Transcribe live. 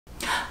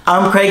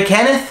I'm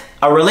Kenneth,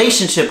 a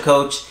relationship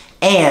coach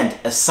and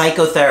a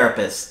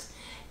psychotherapist.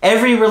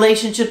 Every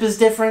relationship is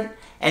different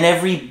and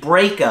every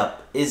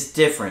breakup is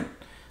different.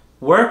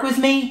 Work with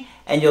me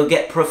and you'll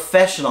get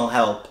professional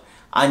help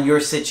on your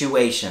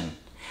situation.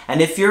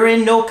 And if you're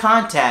in no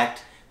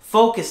contact,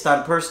 focused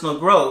on personal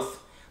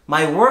growth,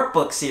 my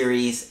workbook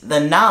series, The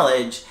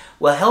Knowledge,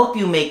 will help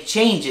you make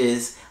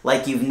changes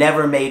like you've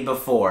never made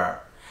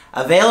before.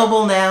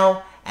 Available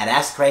now at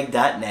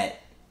AskCraig.net.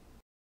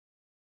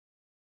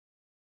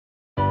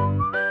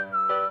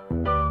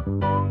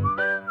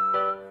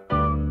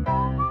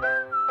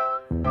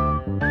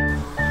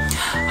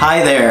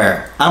 Hi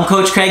there, I'm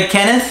Coach Craig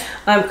Kenneth.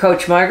 I'm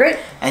Coach Margaret.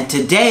 And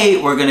today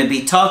we're going to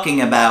be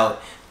talking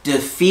about, do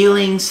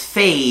feelings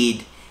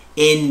fade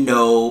in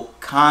no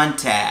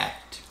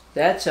contact?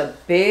 That's a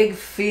big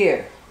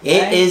fear. Right?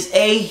 It is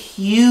a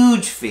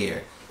huge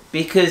fear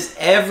because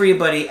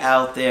everybody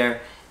out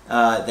there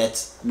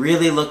that's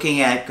really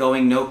looking at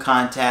going no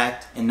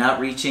contact and not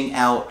reaching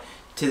out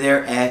to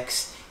their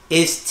ex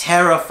is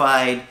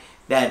terrified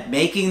that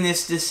making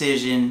this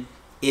decision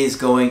is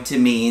going to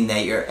mean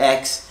that your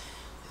ex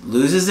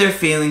loses their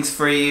feelings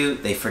for you,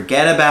 they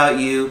forget about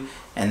you,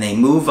 and they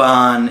move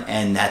on,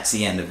 and that's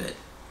the end of it.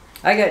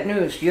 I got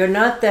news. You're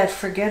not that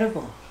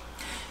forgettable.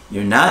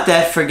 You're not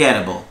that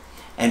forgettable.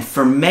 And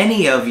for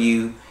many of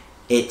you,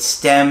 it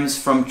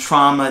stems from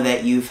trauma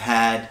that you've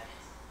had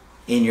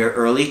in your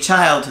early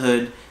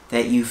childhood,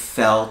 that you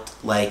felt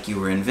like you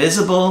were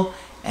invisible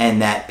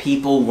and that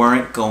people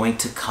weren't going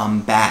to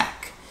come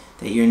back,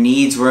 that your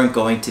needs weren't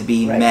going to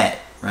be met,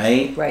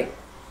 right? Right.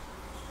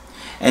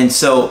 And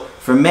so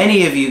for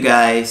many of you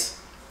guys,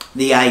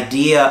 the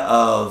idea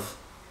of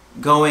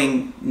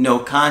going no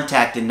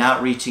contact and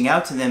not reaching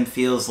out to them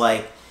feels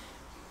like,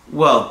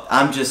 well,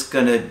 I'm just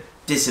going to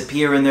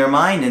disappear in their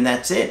mind and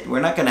that's it. We're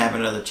not going to have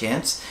another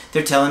chance.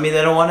 They're telling me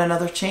they don't want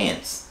another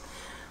chance.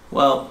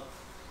 Well,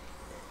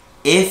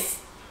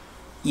 if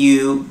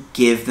you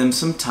give them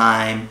some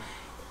time,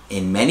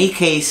 in many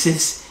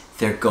cases,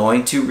 they're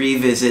going to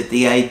revisit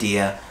the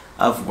idea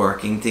of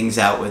working things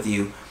out with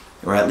you,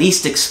 or at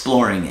least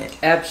exploring it.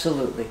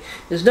 Absolutely.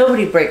 There's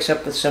nobody breaks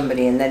up with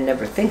somebody and then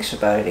never thinks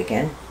about it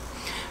again.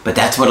 But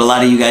that's what a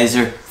lot of you guys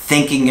are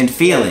thinking and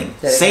feeling.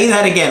 Say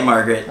that again,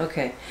 Margaret.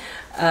 Okay.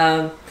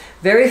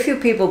 Very few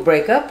people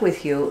break up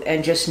with you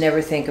and just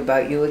never think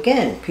about you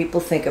again. People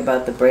think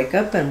about the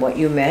breakup and what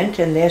you meant,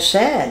 and they're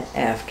sad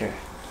after.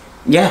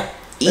 Yeah.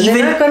 But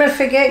they're not going to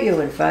forget you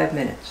in 5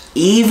 minutes.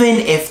 Even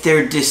if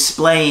they're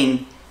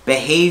displaying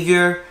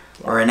behavior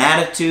or an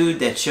attitude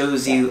that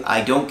shows you,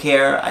 I don't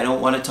care, I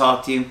don't want to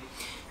talk to you,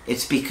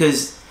 it's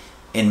because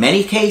in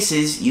many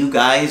cases you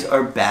guys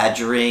are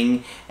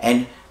badgering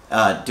and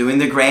doing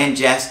the grand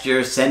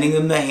gesture, sending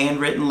them the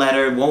handwritten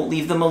letter, won't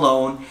leave them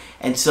alone,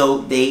 and so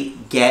they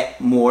get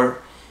more,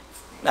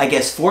 I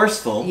guess,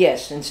 forceful.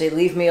 Yes, and say,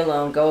 leave me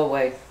alone, go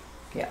away.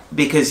 Yeah.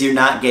 Because you're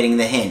not getting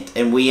the hint.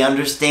 And we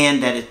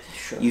understand that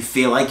you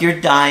feel like you're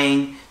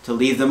dying to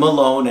leave them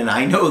alone, and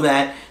I know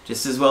that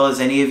just as well as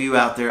any of you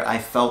out there. I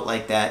felt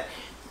like that,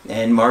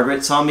 and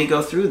Margaret saw me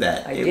go through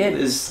that. I did. It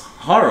was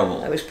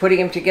horrible. I was putting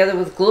them together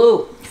with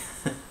glue.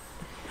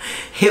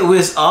 It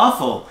was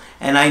awful,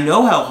 and I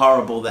know how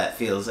horrible that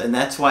feels, and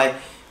that's why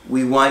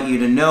we want you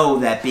to know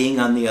that being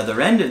on the other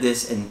end of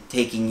this and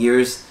taking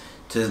years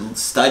to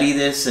study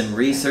this and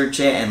research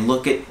it and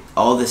look at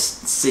all the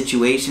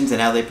situations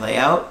and how they play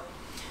out,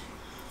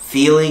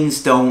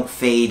 feelings don't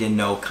fade in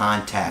no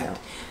contact. No.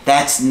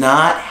 That's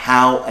not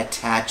how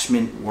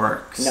attachment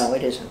works. No,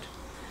 it isn't.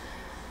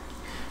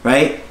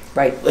 Right?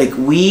 Right. Like,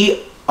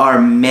 we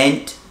are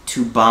meant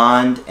to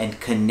bond and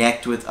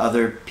connect with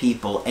other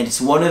people, and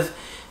it's one of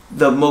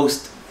the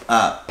most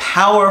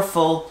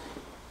powerful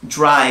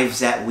drives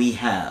that we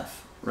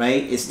have,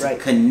 right? Is to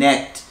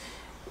connect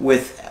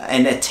with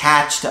and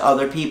attach to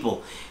other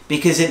people,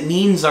 because it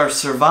means our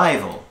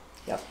survival.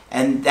 Yep.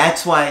 And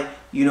that's why,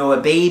 you know, a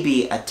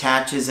baby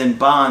attaches and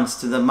bonds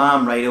to the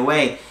mom right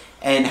away.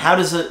 And how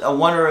does a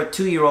 1 or a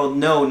 2-year-old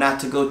know not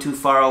to go too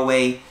far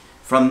away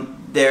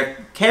from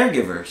their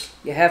caregivers?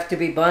 You have to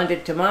be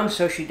bonded to mom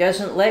so she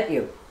doesn't let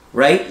you.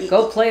 Right?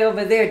 Go play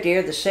over there,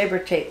 dear. The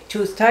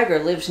saber-toothed tiger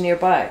lives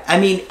nearby. I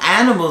mean,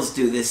 animals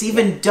do this.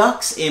 Even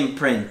ducks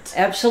imprint.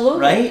 Absolutely.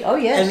 Right? Oh,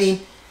 yes. I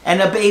mean,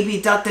 and a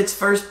baby duck that's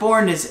first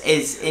born is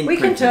imprinted. We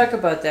can talk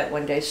about that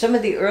one day. Some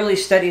of the early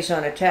studies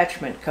on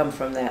attachment come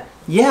from that.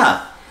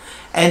 Yeah.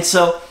 And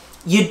so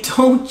you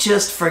don't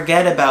just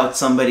forget about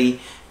somebody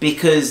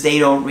because they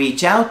don't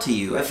reach out to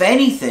you. If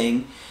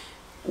anything,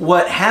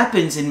 what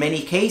happens in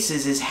many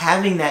cases is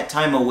having that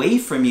time away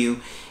from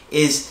you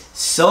is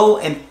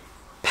so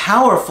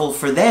powerful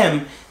for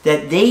them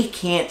that they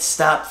can't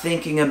stop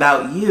thinking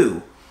about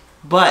you.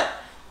 But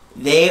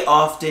they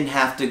often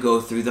have to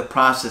go through the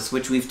process,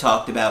 which we've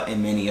talked about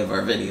in many of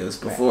our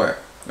videos before,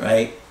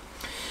 right?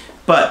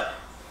 But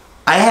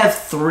I have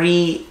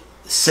 3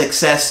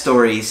 success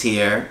stories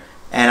here,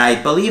 and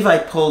I believe I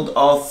pulled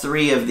all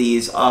 3 of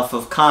these off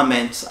of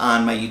comments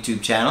on my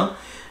YouTube channel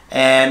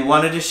and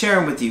wanted to share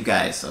them with you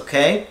guys,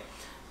 okay?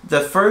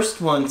 The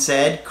first one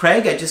said,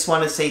 Craig, I just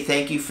want to say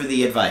thank you for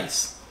the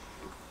advice.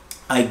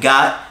 I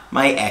got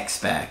my ex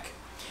back.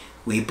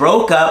 We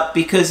broke up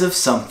because of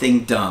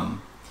something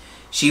dumb.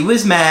 She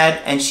was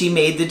mad and she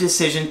made the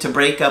decision to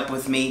break up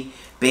with me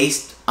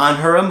based on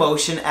her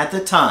emotion at the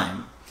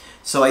time.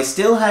 So I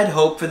still had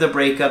hope for the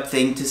breakup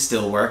thing to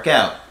still work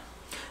out.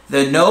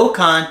 The no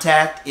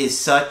contact is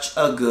such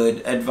a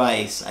good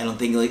advice. I don't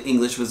think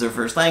English was her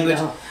first language,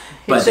 No,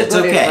 but it's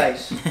good okay.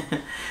 Advice.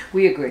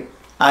 We agree.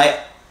 I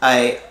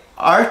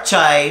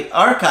archived.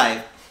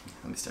 Let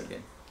me start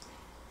again.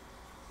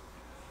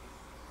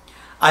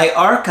 I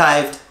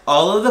archived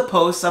all of the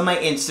posts on my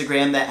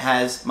Instagram that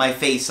has my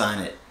face on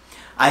it.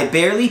 I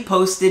barely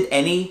posted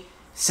any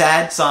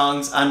sad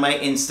songs on my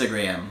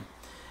Instagram.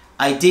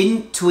 I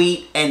didn't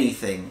tweet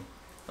anything.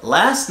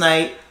 Last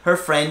night, her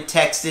friend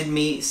texted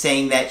me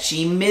saying that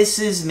she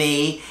misses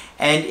me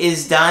and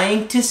is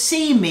dying to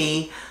see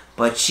me,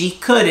 but she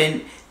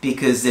couldn't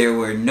because there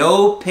were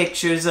no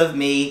pictures of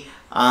me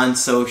on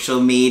social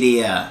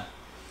media.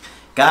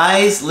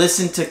 Guys,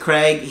 listen to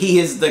Craig. He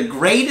is the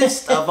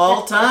greatest of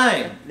all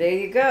time. There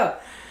you go.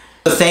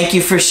 So thank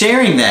you for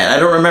sharing that. I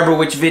don't remember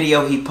which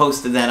video he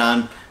posted that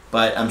on,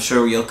 but I'm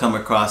sure you'll come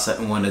across it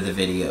in one of the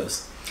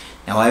videos.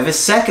 Now I have a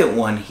second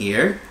one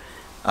here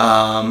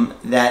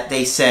that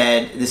they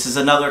said, this is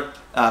another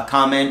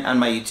comment on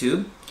my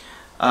YouTube.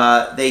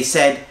 They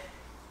said,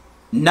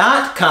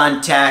 not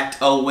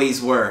contact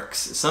always works.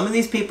 Some of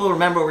these people,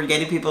 remember, we're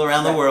getting people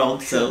around the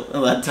world, so a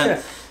lot of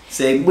times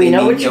say we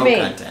know what you no mean.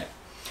 Contact.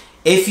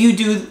 If you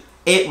do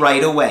it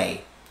right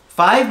away.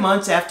 5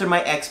 months after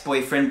my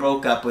ex-boyfriend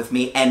broke up with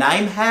me, and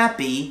I'm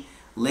happy,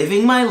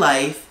 living my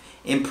life,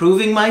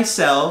 improving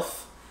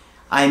myself,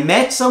 I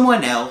met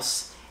someone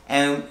else,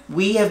 and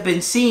we have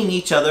been seeing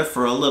each other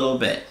for a little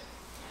bit.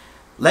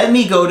 Let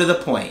me go to the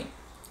point.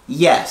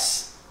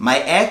 Yes, my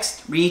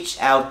ex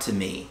reached out to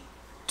me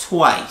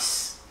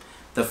twice.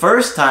 The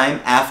first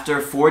time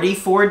after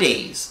 44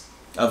 days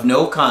of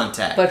no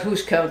contact. But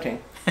who's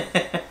counting?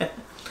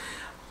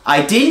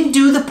 I didn't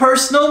do the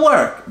personal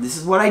work. This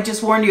is what I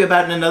just warned you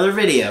about in another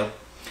video.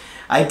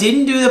 I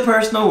didn't do the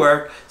personal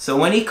work, so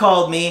when he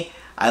called me,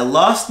 I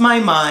lost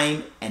my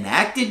mind and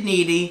acted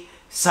needy,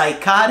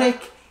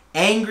 psychotic,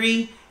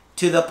 angry,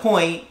 to the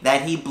point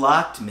that he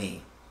blocked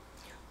me.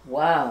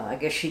 Wow, I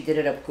guess she did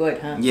it up good,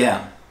 huh?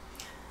 Yeah.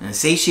 And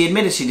see, she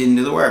admitted she didn't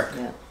do the work.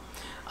 Yeah.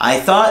 I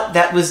thought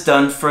that was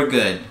done for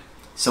good.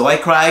 So I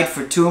cried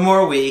for 2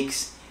 more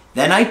weeks.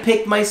 Then I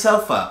picked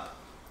myself up.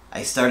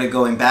 I started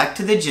going back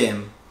to the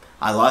gym.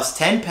 I lost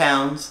 10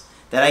 pounds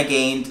that I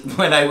gained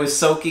when I was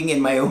soaking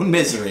in my own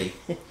misery.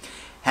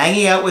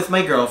 Hanging out with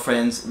my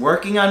girlfriends,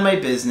 working on my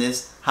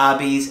business,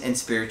 hobbies, and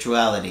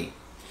spirituality.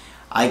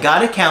 I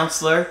got a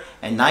counselor,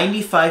 and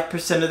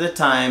 95% of the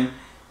time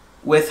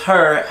with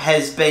her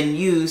has been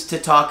used to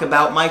talk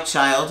about my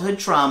childhood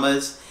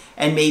traumas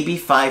and maybe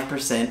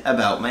 5%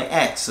 about my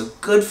ex. So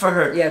good for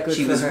her. Yeah, good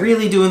she for was her.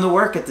 really doing the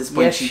work at this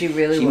point. Yes, she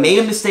really She was. made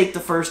a mistake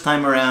the first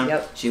time around.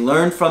 Yep. She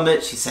learned from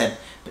it. She said,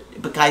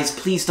 but guys,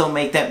 please don't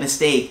make that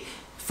mistake.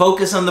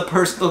 Focus on the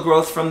personal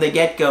growth from the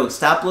get-go.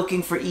 Stop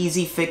looking for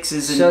easy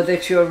fixes. And So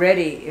that you're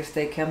ready if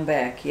they come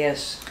back,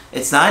 yes.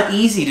 it's not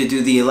easy to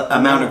do the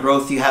amount of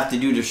growth you have to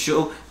do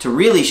to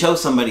really show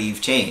somebody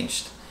you've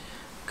changed.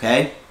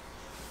 Okay?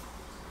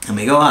 Let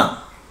me go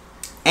on.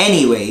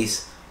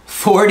 Anyways,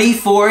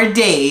 44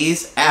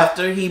 days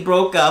after he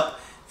broke up,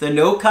 the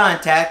no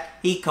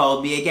contact, he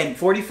called me again.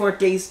 44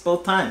 days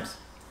both times.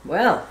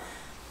 Well,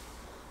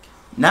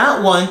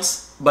 Not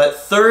once, but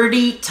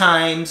 30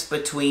 times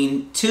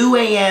between 2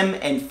 a.m.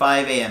 and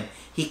 5 a.m.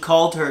 He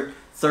called her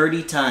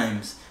 30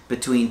 times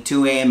between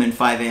 2 a.m. and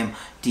 5 a.m.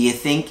 Do you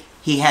think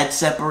he had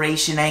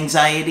separation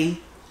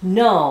anxiety?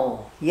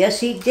 no.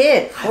 Yes, he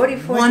did.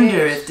 44 I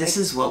wonder days. if this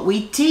is what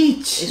we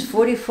teach. Is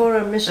 44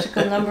 a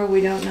mystical number we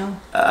don't know?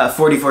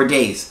 44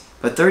 days,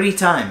 but 30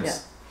 times. Yeah.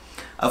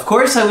 Of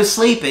course I was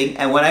sleeping,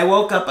 and when I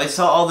woke up I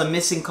saw all the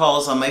missing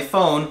calls on my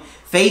phone,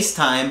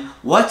 FaceTime,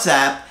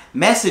 WhatsApp,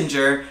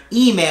 Messenger,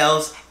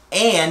 emails,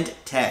 and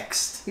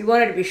text. He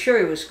wanted to be sure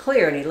he was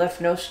clear, and he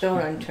left no stone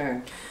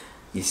unturned.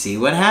 You see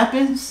what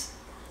happens?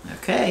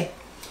 Okay.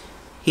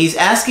 He's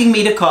asking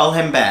me to call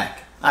him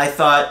back. I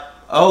thought,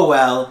 oh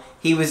well,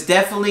 he was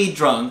definitely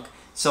drunk,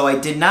 so I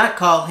did not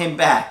call him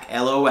back,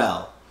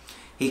 LOL.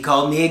 He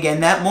called me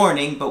again that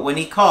morning, but when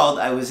he called,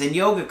 I was in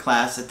yoga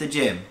class at the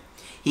gym.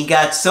 He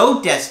got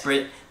so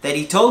desperate that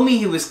he told me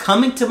he was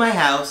coming to my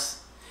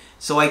house,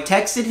 so I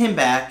texted him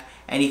back,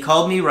 and he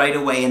called me right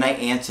away, and I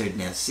answered.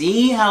 Now,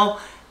 see how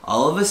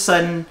all of a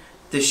sudden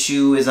the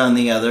shoe is on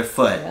the other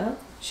foot. Yeah.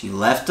 She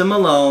left him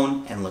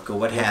alone, and look at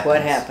what Look happened.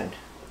 what happened.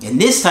 And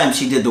this time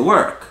she did the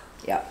work.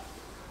 Yeah.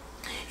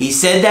 He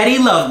said that he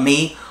loved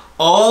me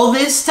all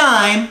this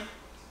time.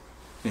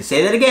 I'm going to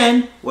say that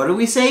again. What do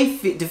we say?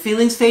 Do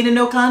feelings fade in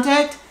no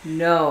contact?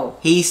 No.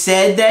 He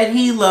said that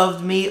he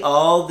loved me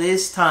all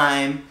this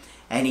time,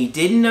 and he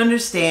didn't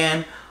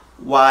understand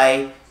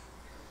why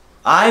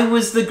I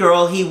was the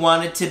girl he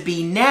wanted to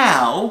be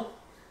now.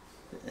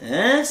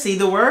 See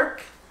the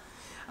work?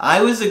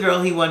 I was the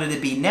girl he wanted to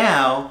be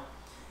now,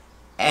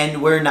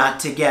 and we're not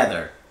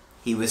together.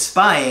 He was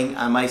spying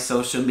on my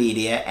social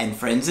media, and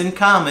friends in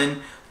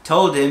common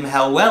told him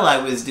how well I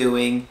was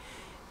doing,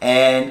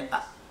 and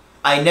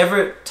I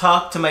never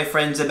talked to my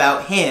friends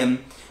about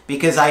him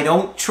because I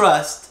don't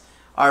trust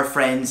our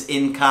friends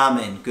in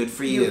common. Good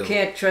for you. You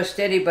can't trust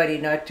anybody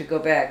not to go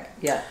back.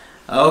 Yeah.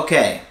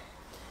 Okay.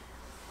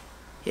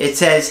 It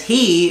says,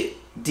 he,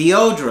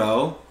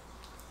 Diodro,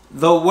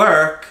 the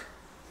work,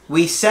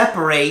 we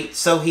separate,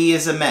 so he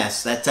is a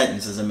mess. That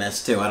sentence is a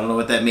mess too. I don't know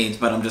what that means,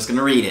 but I'm just going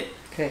to read it.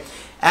 Okay.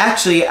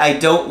 Actually, I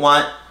don't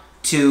want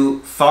to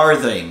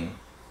farthing.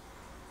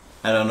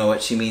 I don't know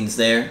what she means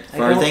there.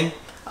 Farthing?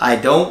 I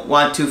don't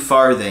want to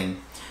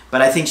farthing.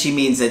 But I think she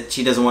means that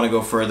she doesn't want to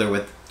go further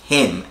with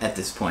him at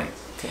this point.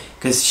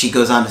 Because she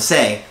goes on to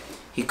say,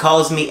 he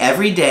calls me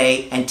every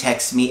day and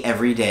texts me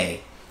every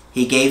day.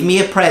 He gave me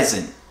a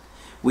present.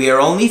 We are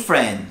only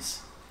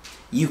friends.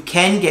 You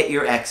can get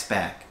your ex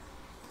back.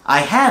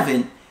 I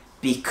haven't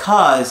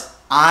because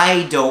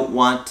I don't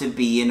want to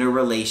be in a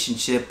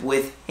relationship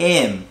with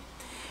him.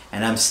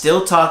 And I'm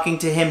still talking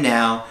to him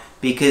now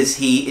because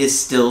he is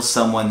still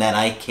someone that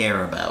I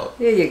care about.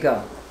 There you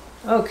go.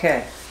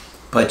 Okay.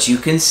 But you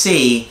can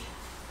see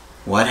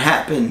what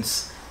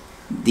happens.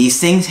 These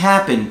things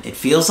happen. It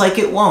feels like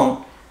it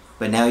won't,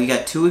 but now you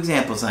got two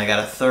examples and I got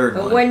a third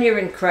one. But when you're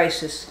in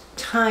crisis,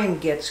 time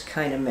gets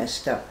kind of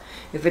messed up.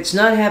 If it's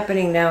not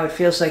happening now, it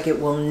feels like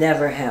it will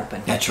never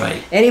happen. That's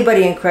right.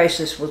 Anybody in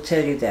crisis will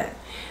tell you that.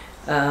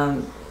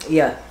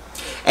 Yeah.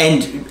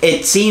 And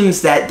it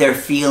seems that their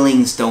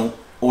feelings don't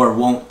or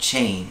won't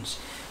change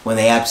when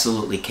they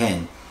absolutely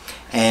can.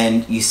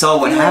 And you saw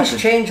what happened.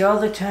 Feelings change all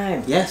the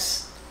time.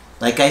 Yes.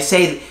 Like I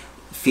say,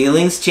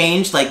 feelings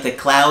change like the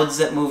clouds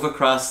that move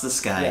across the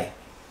sky.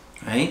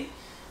 Yeah. Right?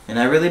 And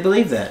I really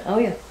believe that. Oh,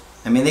 yeah.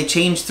 I mean, they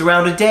change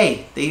throughout a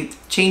day. They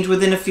change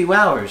within a few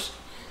hours.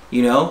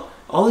 You know?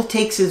 All it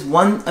takes is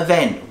one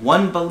event,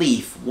 one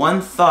belief, one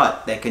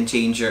thought that can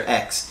change your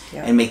ex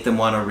and make them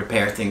want to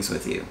repair things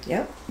with you.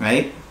 Yep.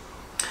 Right?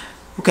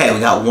 Okay, we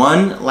got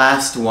one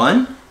last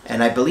one.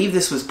 And I believe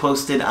this was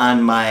posted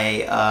on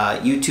my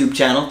YouTube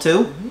channel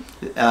too.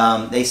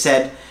 Mm-hmm. They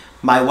said,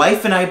 my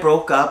wife and I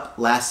broke up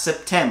last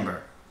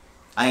September.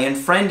 I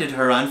unfriended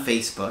her on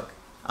Facebook,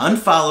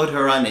 unfollowed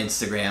her on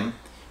Instagram.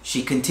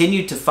 She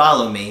continued to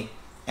follow me,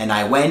 and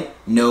I went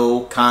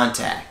no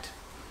contact.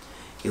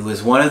 It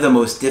was one of the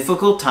most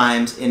difficult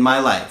times in my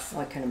life.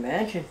 I can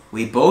imagine.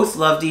 We both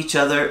loved each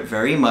other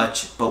very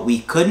much, but we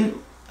couldn't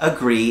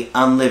agree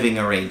on living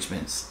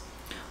arrangements.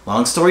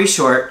 Long story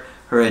short,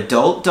 her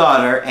adult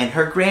daughter and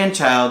her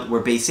grandchild were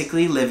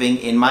basically living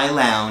in my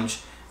lounge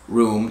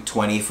room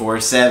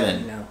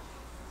 24/7. No.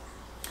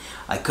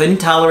 I couldn't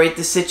tolerate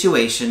the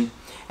situation,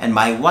 and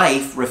my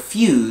wife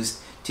refused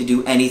to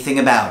do anything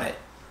about it.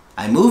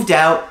 I moved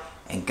out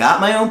and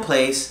got my own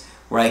place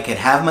where I could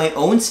have my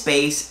own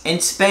space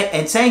and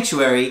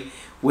sanctuary,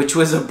 which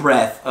was a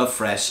breath of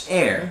fresh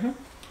air. Mm-hmm.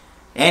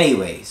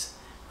 Anyways,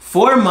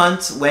 4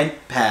 months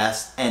went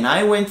past, and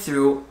I went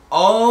through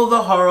all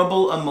the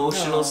horrible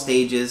emotional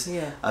stages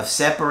of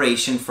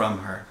separation from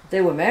her.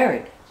 They were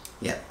married.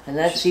 Yeah. And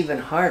that's even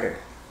harder.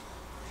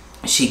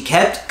 She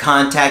kept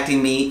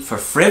contacting me for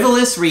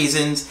frivolous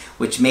reasons,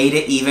 which made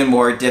it even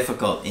more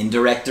difficult.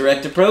 Indirect,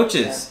 direct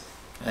approaches.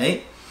 Yeah.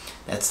 Right?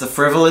 That's the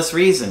frivolous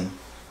reason.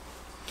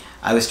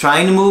 I was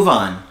trying to move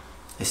on.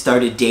 I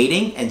started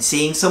dating and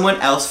seeing someone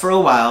else for a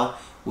while,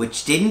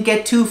 which didn't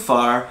get too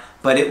far,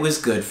 but it was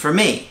good for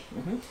me.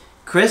 Mm-hmm.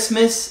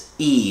 Christmas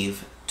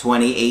Eve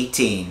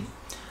 2018.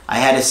 I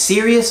had a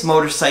serious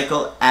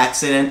motorcycle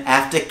accident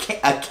after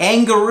a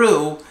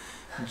kangaroo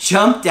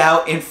jumped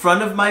out in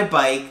front of my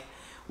bike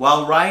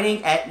while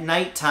riding at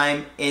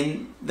nighttime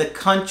in the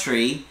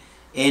country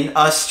in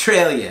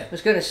Australia. I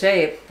was going to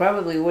say, it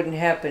probably wouldn't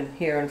happen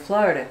here in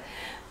Florida,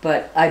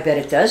 but I bet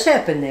it does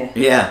happen there.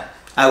 Yeah.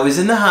 I was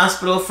in the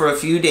hospital for a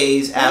few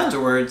days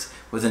afterwards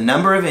with a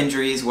number of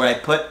injuries where I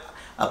put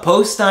a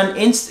post on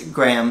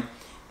Instagram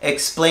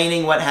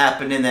explaining what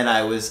happened and that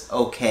I was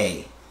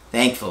okay,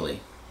 thankfully.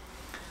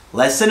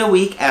 Less than a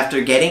week after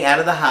getting out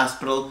of the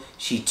hospital,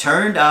 she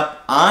turned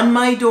up on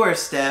my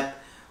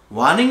doorstep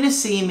wanting to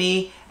see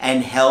me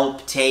and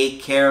help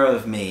take care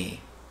of me.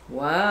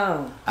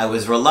 Wow. I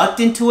was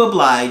reluctant to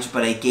oblige,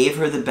 but I gave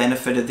her the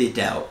benefit of the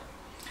doubt.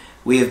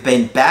 We have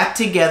been back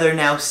together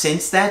now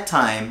since that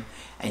time,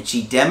 and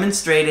she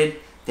demonstrated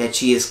that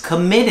she is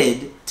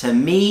committed to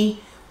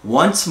me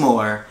once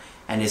more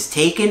and has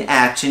taken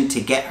action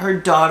to get her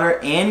daughter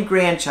and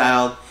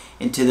grandchild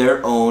into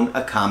their own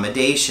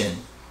accommodation,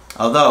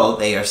 although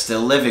they are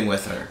still living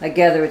with her. I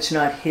gather it's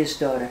not his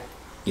daughter.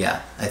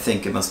 Yeah, I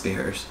think it must be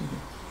hers. Mm-hmm.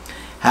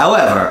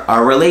 However,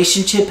 our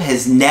relationship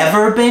has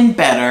never been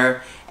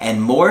better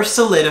and more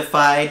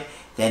solidified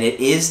than it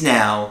is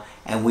now,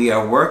 and we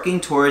are working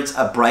towards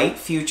a bright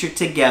future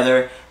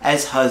together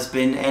as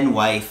husband and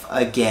wife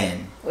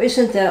again.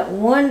 Isn't that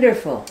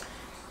wonderful?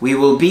 We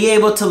will be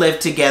able to live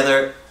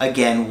together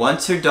again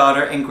once her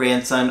daughter and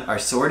grandson are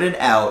sorted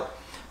out,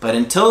 but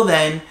until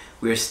then,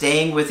 we are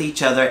staying with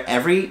each other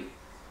every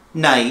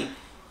night,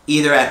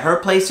 either at her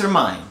place or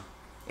mine.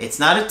 It's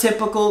not a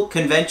typical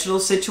conventional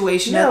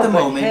situation at the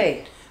moment,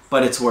 hey,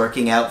 but it's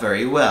working out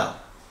very well.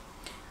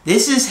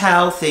 This is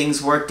how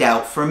things worked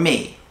out for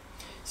me.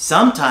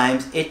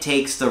 Sometimes it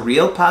takes the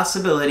real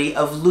possibility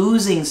of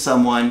losing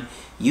someone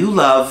you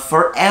love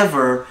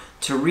forever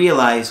to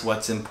realize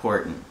what's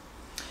important.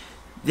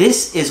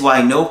 This is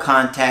why no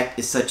contact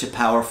is such a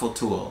powerful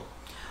tool.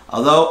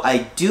 Although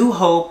I do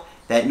hope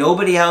that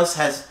nobody else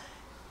has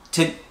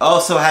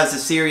a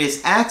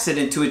serious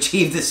accident to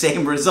achieve the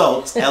same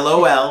results.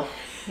 LOL.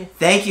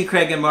 Thank you,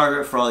 Craig and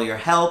Margaret, for all your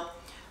help.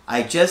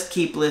 I just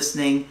keep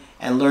listening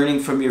and learning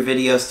from your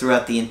videos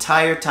throughout the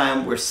entire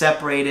time we're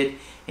separated,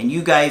 and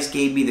you guys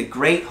gave me the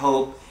great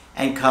hope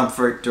and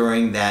comfort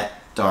during that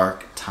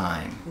dark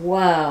time.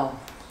 Wow.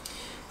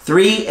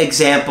 3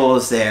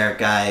 examples there,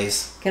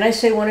 guys. Can I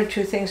say one or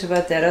two things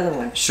about that other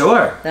one?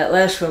 Sure. That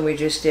last one we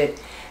just did.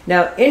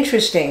 Now,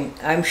 interesting,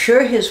 I'm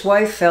sure his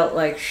wife felt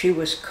like she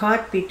was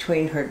caught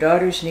between her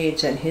daughter's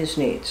needs and his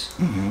needs.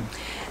 Mm-hmm.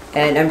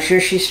 And I'm sure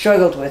she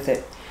struggled with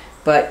it.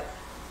 But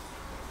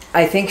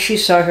I think she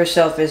saw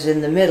herself as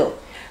in the middle.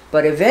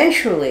 But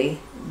eventually,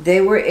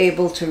 they were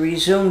able to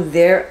resume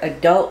their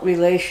adult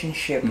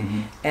relationship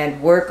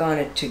and work on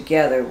it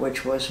together,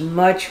 which was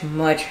much,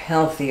 much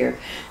healthier.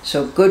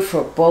 So good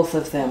for both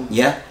of them.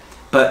 Yeah,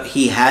 but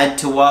he had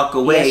to walk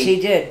away. Yes,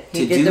 he did.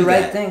 He did the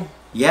right thing.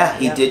 Yeah,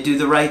 he did do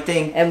the right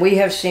thing. And we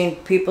have seen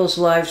people's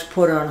lives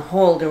put on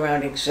hold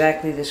around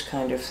exactly this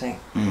kind of thing.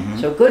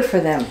 So good for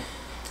them.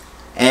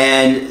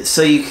 And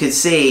so you could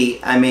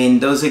see, I mean,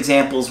 those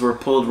examples were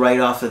pulled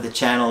right off of the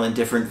channel in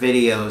different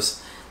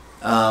videos.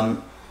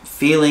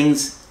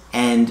 Feelings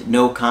and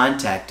no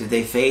contact, do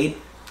they fade?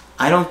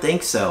 I don't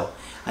think so.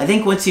 I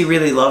think once you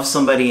really love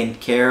somebody and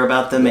care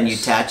about them and you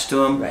attach to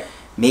them,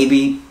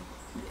 maybe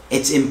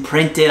it's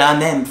imprinted on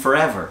them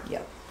forever.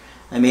 Yep.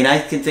 I mean, I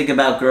can think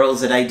about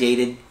girls that I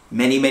dated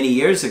many, many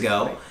years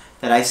ago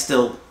that I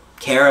still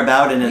care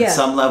about, and at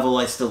some level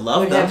I still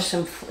love them. Have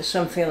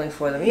some feeling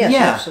for them. Yes,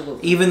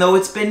 absolutely. Even though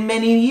it's been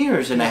many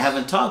years and I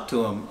haven't talked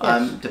to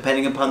them,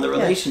 depending upon the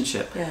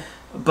relationship. Yeah.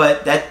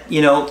 But that,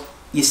 you know,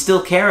 you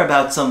still care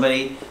about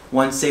somebody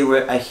once they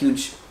were a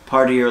huge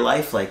part of your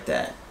life like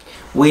that.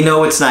 We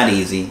know it's not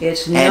easy.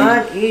 It's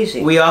not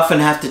easy. We often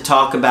have to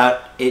talk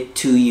about it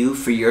to you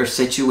for your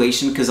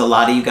situation, because a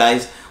lot of you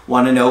guys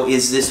want to know,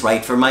 is this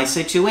right for my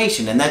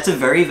situation? And that's a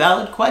very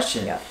valid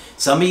question. Yeah.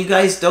 Some of you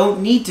guys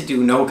don't need to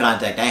do no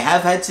contact. I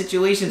have had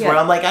situations where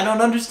I'm like, I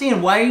don't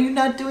understand. Why are you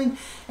not doing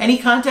any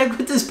contact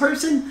with this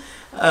person?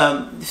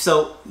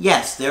 So,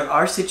 yes, there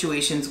are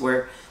situations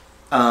where,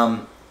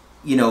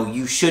 you know,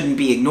 you shouldn't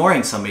be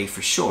ignoring somebody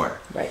for sure.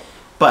 Right.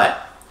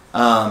 But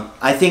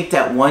I think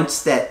that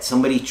once that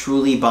somebody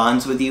truly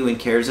bonds with you and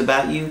cares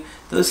about you,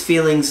 those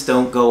feelings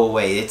don't go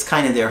away. It's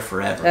kind of there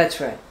forever.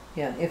 That's right.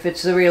 Yeah, if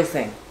it's the real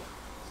thing.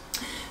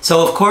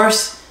 So, of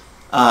course,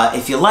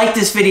 if you like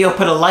this video,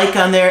 put a like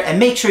on there and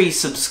make sure you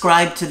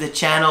subscribe to the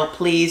channel,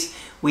 please.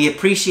 We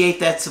appreciate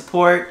that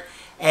support.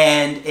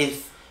 And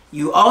if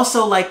you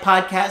also like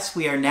podcasts,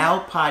 we are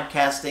now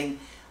podcasting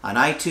on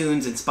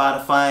iTunes and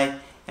Spotify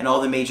and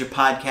all the major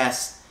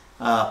podcast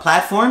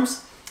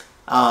platforms.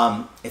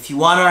 If you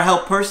want our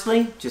help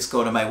personally, just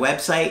go to my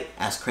website,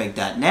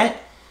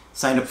 askcraig.net.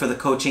 Sign up for the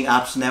coaching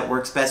option that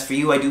works best for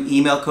you. I do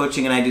email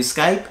coaching and I do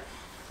Skype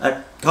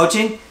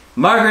coaching.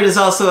 Margaret is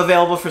also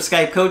available for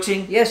Skype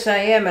coaching. Yes, I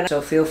am, and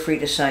so feel free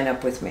to sign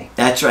up with me.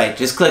 That's right.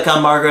 Just click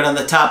on Margaret on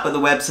the top of the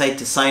website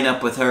to sign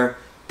up with her.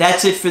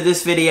 That's it for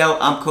this video.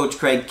 I'm Coach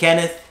Craig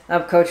Kenneth.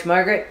 I'm Coach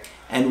Margaret.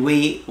 And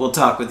we will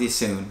talk with you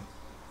soon.